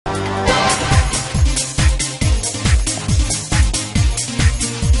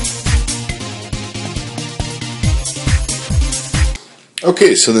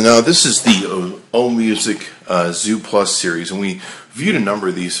Okay, so now this is the O Music Zoo Plus series, and we viewed a number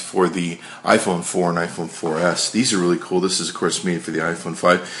of these for the iPhone 4 and iPhone 4S. These are really cool. This is, of course, made for the iPhone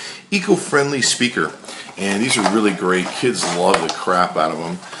 5. Eco-friendly speaker, and these are really great. Kids love the crap out of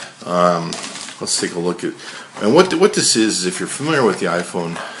them. Let's take a look at, and what this is if you're familiar with the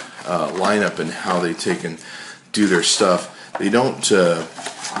iPhone lineup and how they take and do their stuff, they don't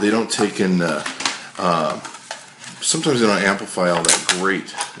take in. Sometimes they don't amplify all that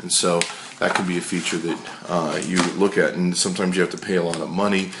great, and so that could be a feature that you look at, and sometimes you have to pay a lot of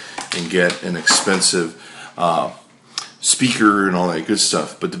money and get an expensive speaker and all that good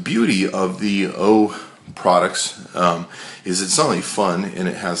stuff. But the beauty of the O products is it's not only fun, and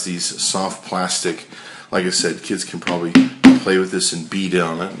it has these soft plastic, like I said, kids can probably play with this and beat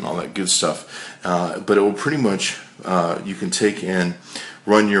on it and all that good stuff, but it will pretty much, you can take and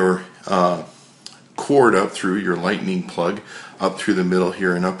run your cord up through your lightning plug up through the middle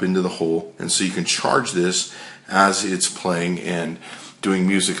here and up into the hole, and so you can charge this as it's playing and doing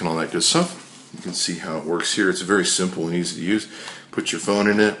music and all that good stuff. You can see how it works here. It's very simple and easy to use. Put your phone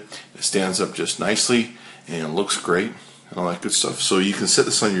in it, it stands up just nicely and looks great and all that good stuff. So you can set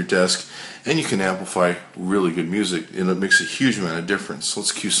this on your desk and you can amplify really good music, and it makes a huge amount of difference.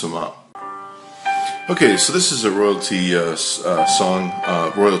 Let's cue some up. Okay, so this is a royalty song,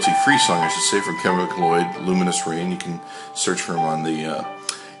 royalty-free song, I should say, from Chemical Lloyd, Luminous Rain. You can search for him on the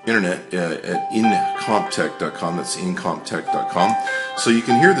internet at incomptech.com. That's incomptech.com. So you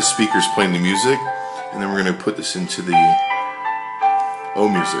can hear the speakers playing the music, and then we're going to put this into the O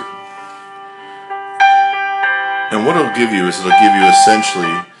Music. And what it'll give you is it'll give you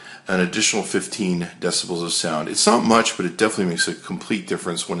essentially an additional 15 decibels of sound. It's not much, but it definitely makes a complete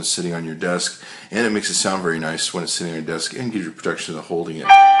difference when it's sitting on your desk, and it makes it sound very nice when it's sitting on your desk and gives you protection of holding it.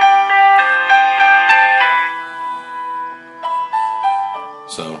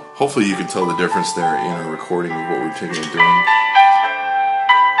 So hopefully you can tell the difference there in a recording of what we've taken and doing.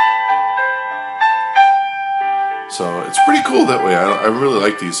 So it's pretty cool that way. I really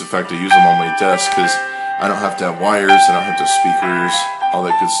like these. In fact, I use them on my desk because I don't have to have wires, I don't have to have speakers, all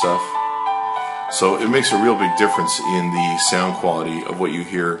that good stuff. So it makes a real big difference in the sound quality of what you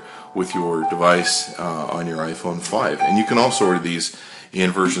hear with your device on your iPhone 5. And you can also order these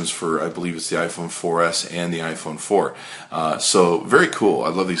in versions for, I believe it's the iPhone 4S and the iPhone 4. So very cool. I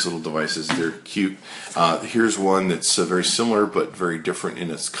love these little devices. They're cute. Here's one that's very similar but very different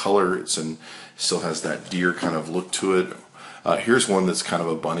in its color. It still has that deer kind of look to it. Here's one that's kind of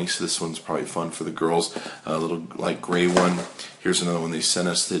a bunny, so this one's probably fun for the girls. A little light gray one. Here's another one they sent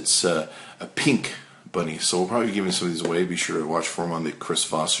us that's a pink bunny. So we'll probably be giving some of these away. Be sure to watch for them on the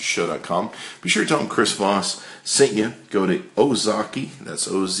chrisvossshow.com. Be sure to tell them Chris Voss sent you. Go to Ozaki, that's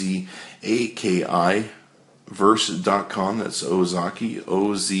Ozaki verse.com. That's Ozaki,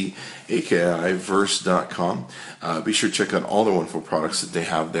 Ozaki verse.com. Be sure to check out all the wonderful products that they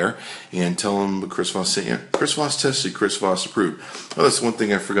have there and tell them Chris Voss sent you. Chris Voss tested, Chris Voss approved. Oh, that's one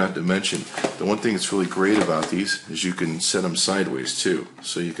thing I forgot to mention. The one thing that's really great about these is you can set them sideways too,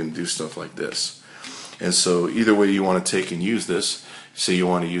 so you can do stuff like this. And so either way you want to take and use this, say you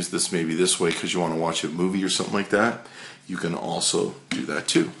want to use this maybe this way because you want to watch a movie or something like that, you can also do that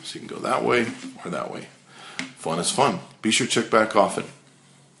too. So you can go that way or that way. Fun is fun. Be sure to check back often.